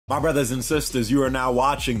My brothers and sisters, you are now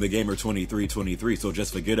watching the Gamer 2323, so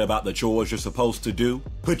just forget about the chores you're supposed to do.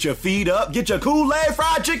 Put your feet up, get your Kool-Aid,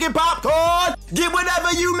 fried chicken, popcorn, get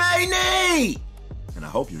whatever you may need! And I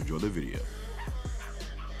hope you enjoy the video.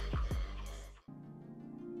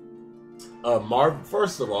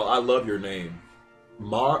 First of all, I love your name.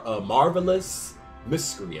 Marvelous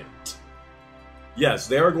Miscreant. Yes,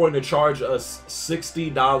 they are going to charge us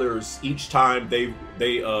 $60 each time they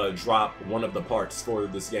drop one of the parts for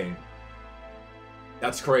this game.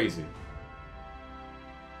 That's crazy.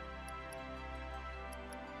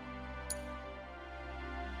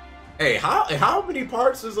 Hey, how many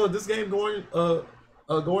parts is this game going to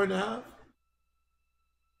have?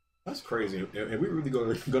 That's crazy, and we're really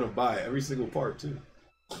gonna buy every single part too.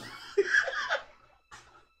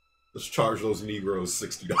 Let's charge those Negroes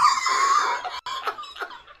 $60.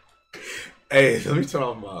 Hey, let me turn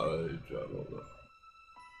off my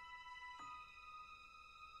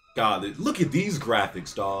God, look at these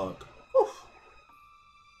graphics, dog. Whew.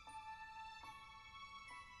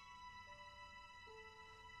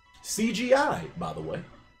 CGI, by the way.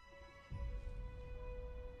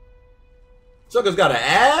 Suckers got an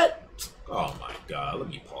ad? Oh my God, let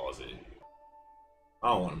me pause it. I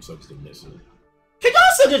don't want them suckers to miss it. Can y'all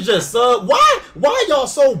suckers just sub? Why y'all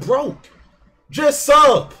so broke? Just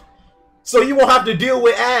sub. So you won't have to deal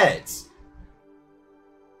with ads.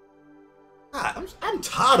 God, I'm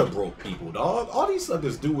tired of broke people, dog. All these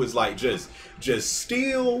suckers do is like just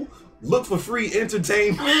steal, look for free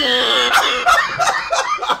entertainment.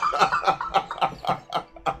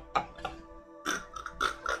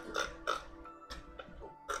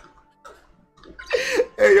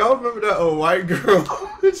 Hey, y'all remember that old white girl?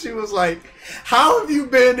 She was like, how have you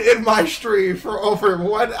been in my stream for over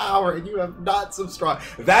 1 hour and you have not subscribed?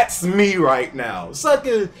 That's me right now.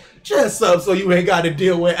 Sucker, just sub so you ain't got to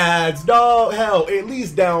deal with ads, dog. Hell, at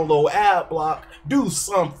least download ad block. Do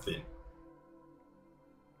something.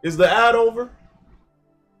 Is the ad over?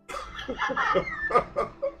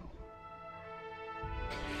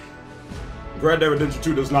 Red Dead Redemption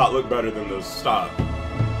 2 does not look better than this. Stop.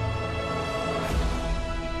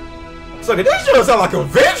 Sucker, this shit sound like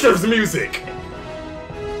Avengers music.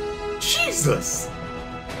 Jesus.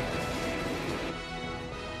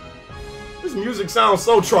 This music sounds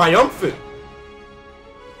so triumphant.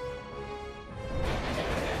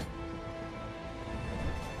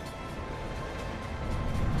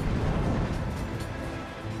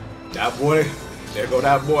 That boy. There go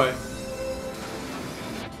that boy.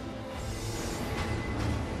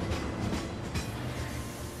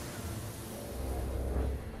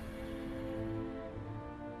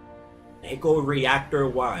 Echo Reactor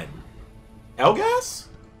 1. Elgas?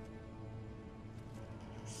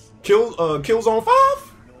 Kills on 5?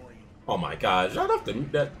 Oh my God, shut up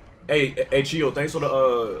that. Hey Chio, thanks for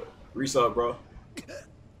the resub, bro.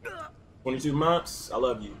 22 months, I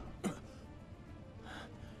love you.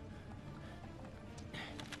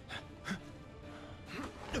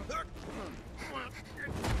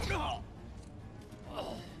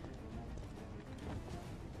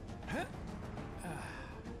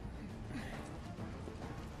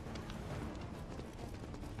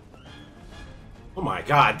 Oh my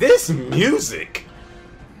God, this music!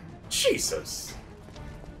 Jesus.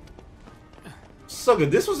 Sucker,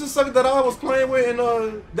 this was the sucker that I was playing with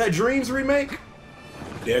in that Dreams remake?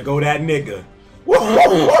 There go that nigga. Whoa,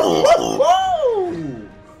 whoa, whoa, whoa.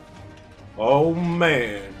 Oh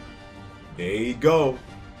man. There you go.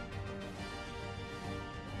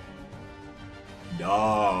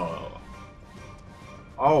 No.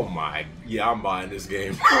 Oh my, yeah, I'm buying this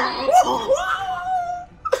game.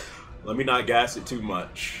 Let me not gas it too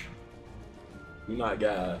much. Do not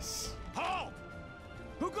gas. Paul!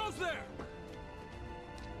 Who goes there?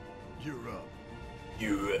 You're up.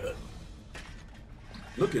 You're up.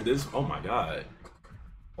 Look at this. Oh my God.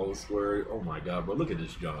 Oh square. Oh my God, bro. Look at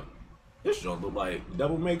this junk. This junk look like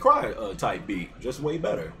Devil May Cry type beat. Just way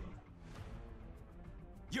better.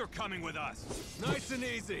 You're coming with us. Nice and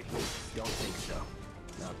easy. Don't think so.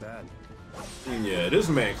 Not bad. Yeah, this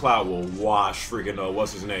man Cloud will wash freaking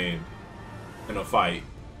what's his name in a fight.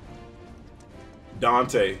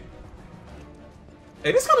 Dante.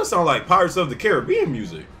 Hey, this kind of sounds like Pirates of the Caribbean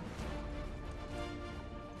music.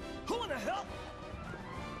 Who in the hell?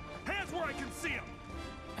 Hands where I can see him.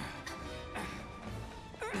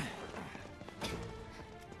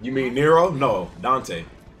 You mean Nero? No, Dante.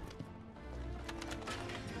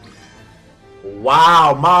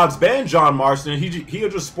 Wow, Mobs ban John Marston. He'll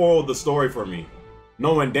just spoil the story for me.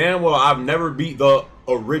 Knowing damn well I've never beat the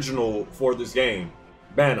original for this game.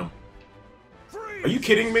 Ban him. Are you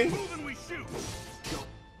kidding me?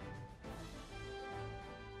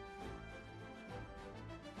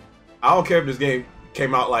 I don't care if this game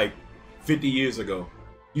came out like 50 years ago.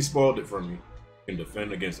 He spoiled it for me. Can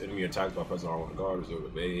defend against enemy attacks by pressing R1 guard.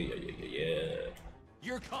 Yeah.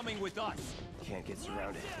 You're coming with us. Can't get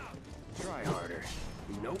surrounded. Try harder.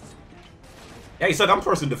 Nope. Yeah, he said I'm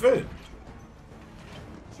first to defend.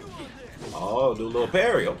 Oh, do a little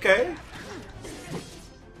parry. Okay.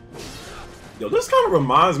 Yo, this kind of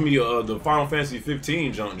reminds me of the Final Fantasy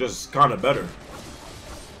 15 junk, just kind of better.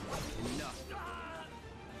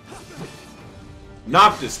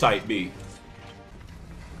 Noctis type beat.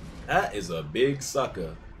 That is a big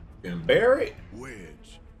sucker. And Barrett?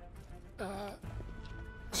 Wedge.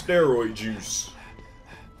 Steroid juice.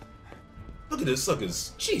 Look at this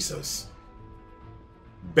sucker's. Jesus.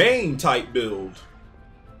 Bane type build.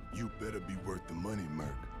 You better be worth the money, Merc.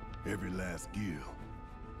 Every last gil.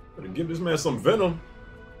 Better give this man some venom.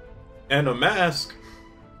 And a mask.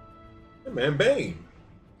 That man Bane.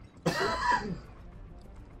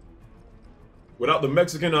 Without the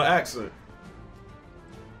Mexican accent.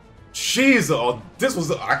 Jesus. Oh, this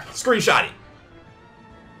was I screenshot it.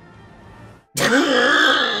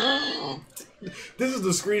 This is the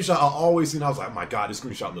screenshot I always seen. I was like, oh my god, this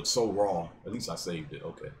screenshot looks so raw. At least I saved it.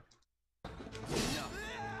 Okay.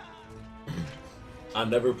 I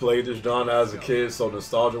never played this genre as a kid, so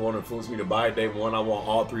nostalgia won't influence me to buy it day one. I want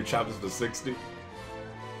all 3 chapters for 60.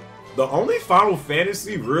 The only Final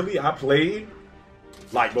Fantasy really I played,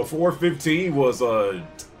 like before 15, was what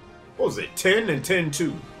was it, 10 and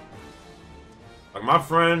 10-2. Like my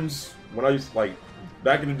friends, when I used to, like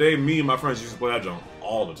back in the day, me and my friends used to play that junk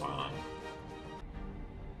all the time.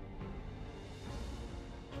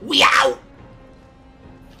 We out.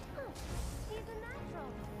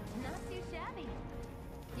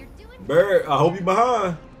 Barrett, I hope you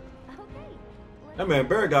behind. That man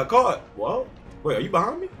Barrett got caught. Well, wait, are you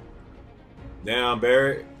behind me? Damn,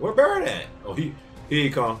 Barrett. Where Barrett at? Oh, here he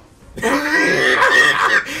come.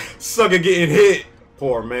 Sucker getting hit.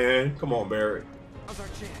 Poor man. Come on, Barrett. How's our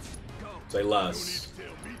chance? Go. Say less. Tell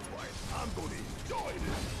me twice. I'm gonna enjoy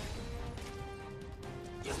this.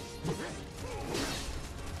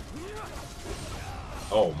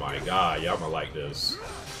 Oh my god, yeah, I'm gonna like this.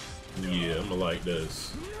 Yeah, I'm gonna like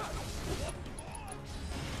this.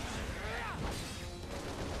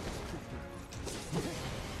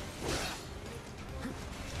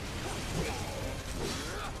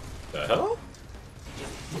 The hell?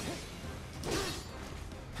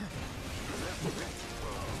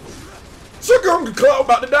 Sucker, I'm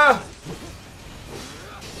about to die.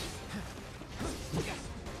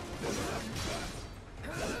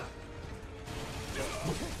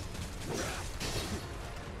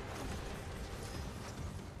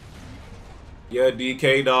 Yeah,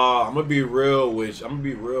 DK dog, I'm gonna be real with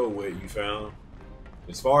you, fam.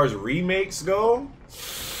 As far as remakes go,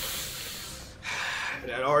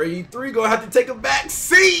 that RE3 gonna have to take a back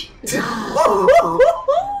seat.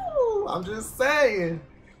 I'm just saying.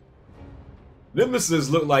 Nemesis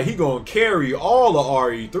look like he gonna carry all the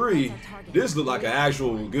RE3. This look like an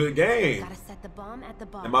actual good game.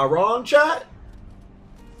 Am I wrong, chat?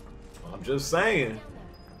 I'm just saying.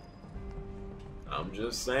 I'm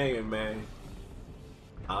just saying, man.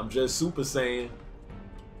 I'm just super saying.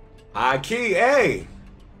 High key, hey.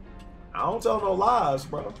 I don't tell no lies,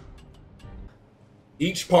 bro.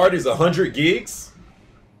 Each part is 100 gigs?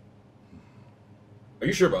 Are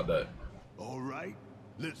you sure about that? All right.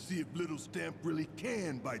 Let's see if Little Stamp really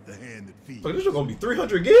can bite the hand that feeds. So this is gonna be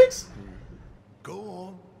 300 gigs? Go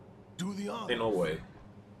on. Do the honor. Ain't no way.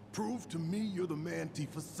 Prove to me you're the man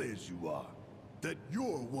Tifa says you are. That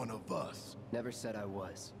you're one of us. Never said I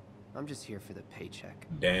was. I'm just here for the paycheck.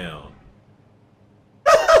 Damn.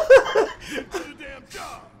 Do the damn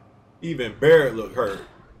job. Even Barrett look hurt.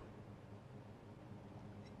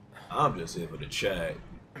 I'm just here for the check.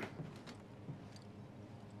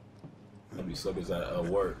 Let me suck his at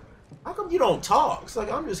work. How come you don't talk? It's like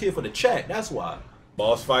I'm just here for the check. That's why.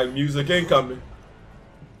 Boss fight music incoming.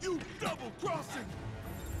 You double crossing.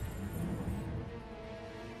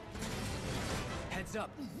 Heads up.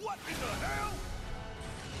 What in the hell?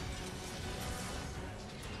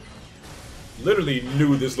 Literally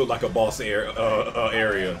knew this looked like a boss area.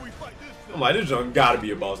 I'm like, this junk gotta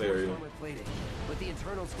be a boss area. But the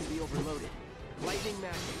internals can be overloaded. Lightning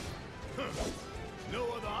magic. No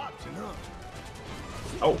other option, huh?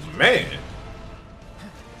 Oh man.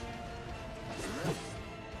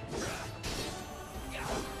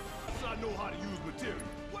 I know how to use material.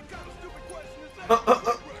 What kind of stupid question is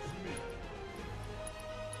that?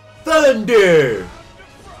 Thunder.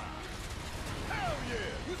 Hell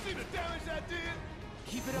yeah! You see the damage I did?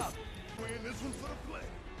 Keep it up. Playing this one for the play.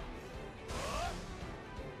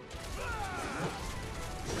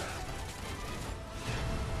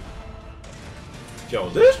 Yo,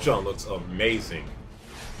 this junk looks amazing.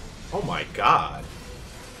 Oh my god.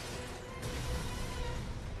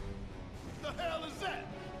 The hell is that?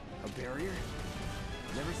 A barrier?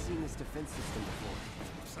 Never seen this defense system before.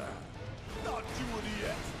 Thought you were the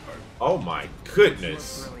expert. Oh my Your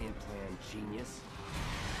goodness. brilliant plan, genius.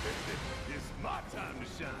 It's my time to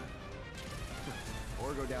shine.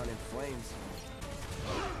 Or go down in flames.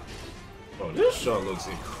 Oh, this junk looks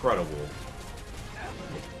incredible.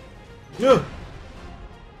 Yeah.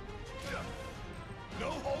 No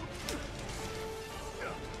hold.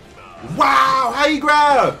 Wow, how you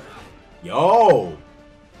grab? Yo.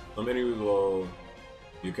 How many will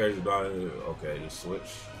you catch the body? Okay, just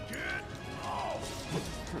switch. Get off.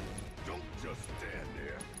 Don't just stand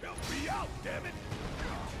there. Help me out, damn it.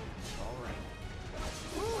 All right.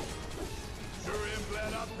 Sure am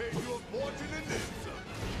glad I paid you a fortune and then some.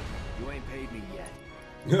 You ain't paid me yet.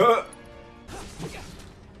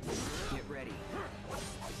 Get ready.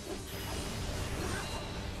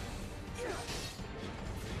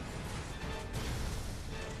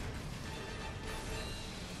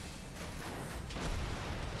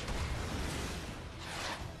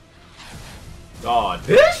 Oh,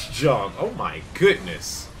 this junk. Oh my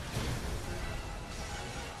goodness.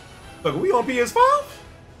 Look, are we on PS5?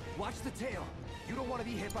 Watch the tail. You don't want to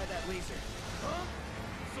be hit by that laser. Huh?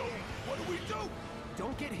 So, what do we do?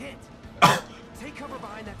 Don't get hit. Take cover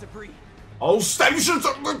behind that debris. Oh, station.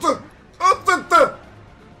 So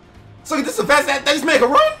this is fast that they just make a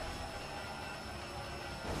run?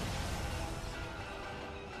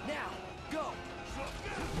 Now, go.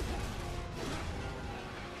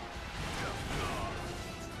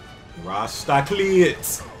 Rasta cleared.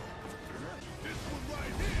 This one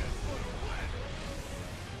right here is for the win.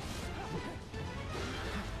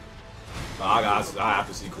 I have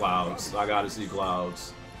to see clouds. I gotta see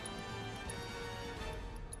clouds.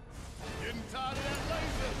 Getting tired of that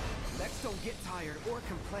laser? Mechs don't get tired or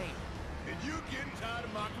complain. And you getting tired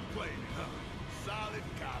of my complaining, huh? Solid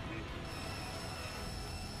copy.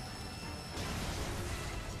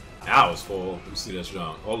 That was full. Let me see this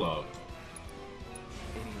junk. Hold up.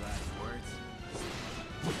 Any last words?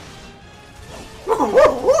 Woo,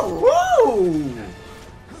 woo, woo, woo.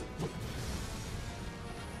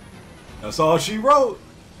 That's all she wrote.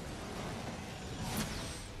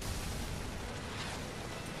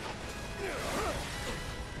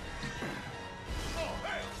 Oh,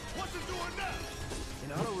 hell! What's it doing now?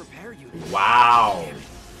 An auto repair unit. Wow.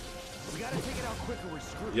 We gotta take it out quick or we're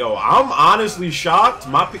screwed. Yo, I'm honestly shocked.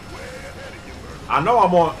 I know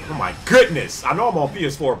I'm on. Oh my goodness. I know I'm on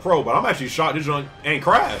PS4 Pro, but I'm actually shocked this joint ain't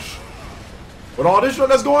crash. With all this shit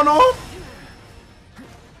that's going on,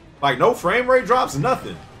 like no frame rate drops,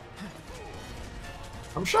 nothing.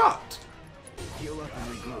 I'm shocked. Heal up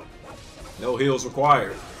and regroup. No heals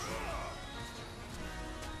required.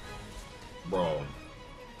 Bro.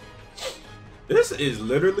 This is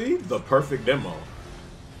literally the perfect demo.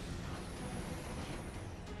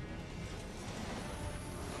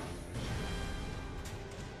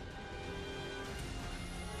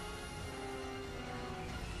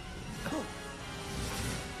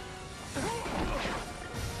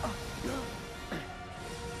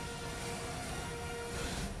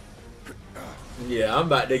 Yeah, I'm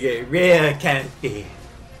about to get real candy.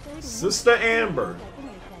 Sister Amber.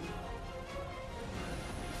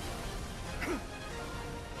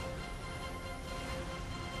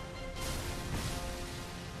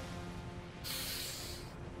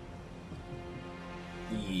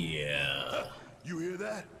 Yeah. You hear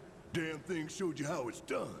that? Damn thing showed you how it's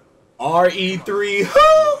done. RE3.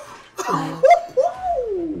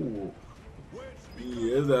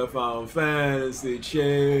 Yeah, that Final Fantasy,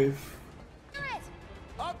 Chief.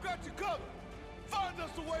 I've got you covered. Find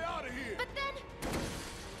us a way out of here. But then,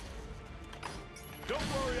 Don't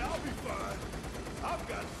worry, I'll be fine. I've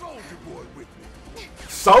got Soldier Boy with me.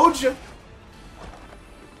 Soldier.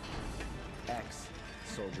 X.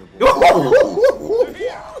 Soldier Boy.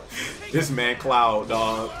 This man Cloud,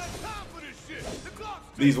 dog. Time for this shit. The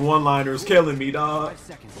clock's These one-liners killing me, dog. 5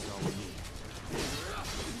 seconds is all we need.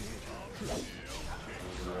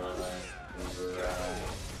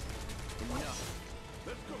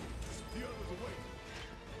 Let's go. The others are waiting.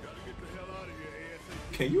 Gotta get the hell out of here,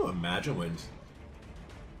 ASAP. Can you imagine when?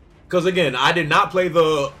 Because again, I did not play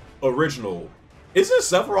the original. Isn't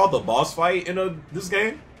Sephiroth the boss fight in this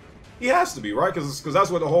game? He has to be, right? Because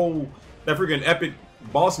that's where the whole that freaking epic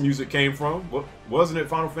boss music came from. Wasn't it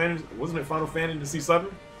Final Fantasy? Wasn't it Final Fantasy VII?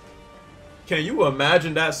 Can you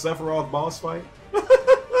imagine that Sephiroth boss fight?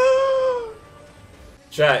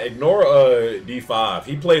 Chat, ignore D5.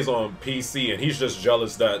 He plays on PC and he's just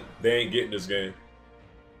jealous that they ain't getting this game.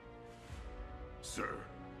 sir.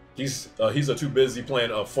 He's a too busy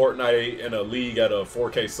playing a Fortnite in a league at a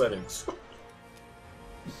 4K settings.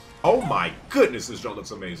 Oh my goodness, this joint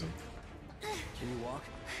looks amazing. Can you walk?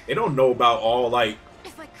 They don't know about all like.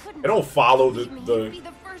 If I couldn't They don't follow believe me, you'd the be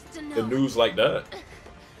the first to know. the news like that.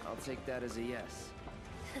 I'll take that as a yes.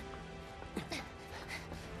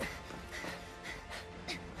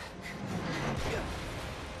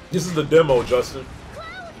 This is the demo, Justin.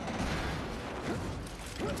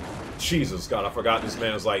 Jesus God, I forgot this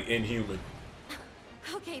man's like inhuman.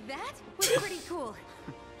 Okay, that was pretty cool.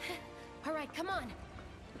 All right, come on.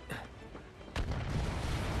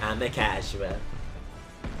 I'm a casual.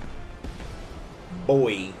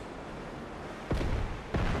 Boy.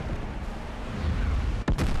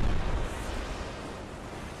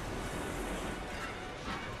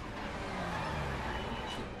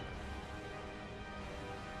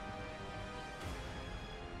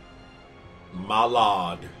 My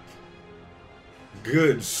lord.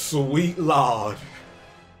 Good sweet lord.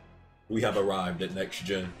 We have arrived at next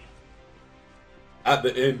gen. At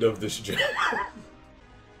the end of this gen.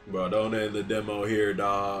 Bro, don't end the demo here,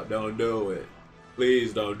 dog. Don't do it.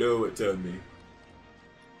 Please don't do it to me.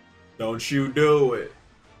 Don't you do it.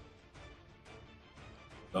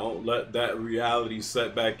 Don't let that reality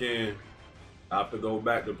set back in. I have to go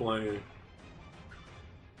back to playing.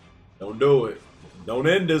 Don't do it. Don't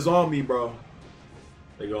end this on me, bro.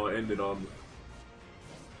 They gonna end it on me.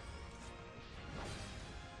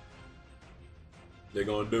 They're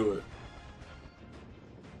gonna do it.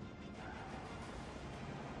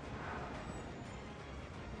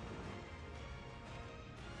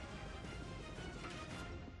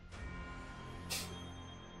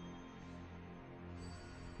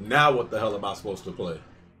 Now what the hell am I supposed to play?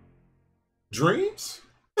 Dreams?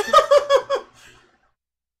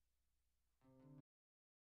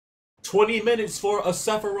 20 minutes for a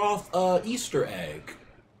Sephiroth Easter egg.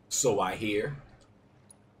 So I hear.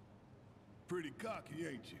 Pretty cocky,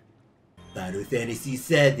 ain't you? Final Fantasy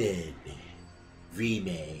VII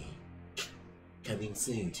Remake. Coming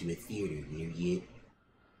soon to a theater near you.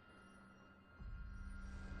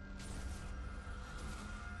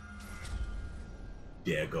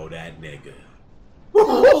 There go that nigga.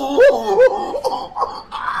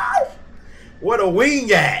 What a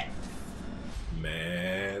wing at?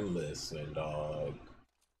 Man, listen, dog.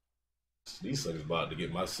 These suckers about to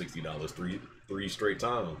get my $60 three straight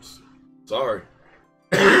times. Sorry.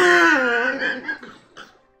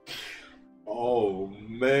 Oh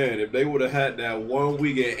man, if they would have had that 1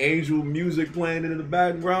 week of angel music playing in the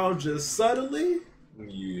background just subtly.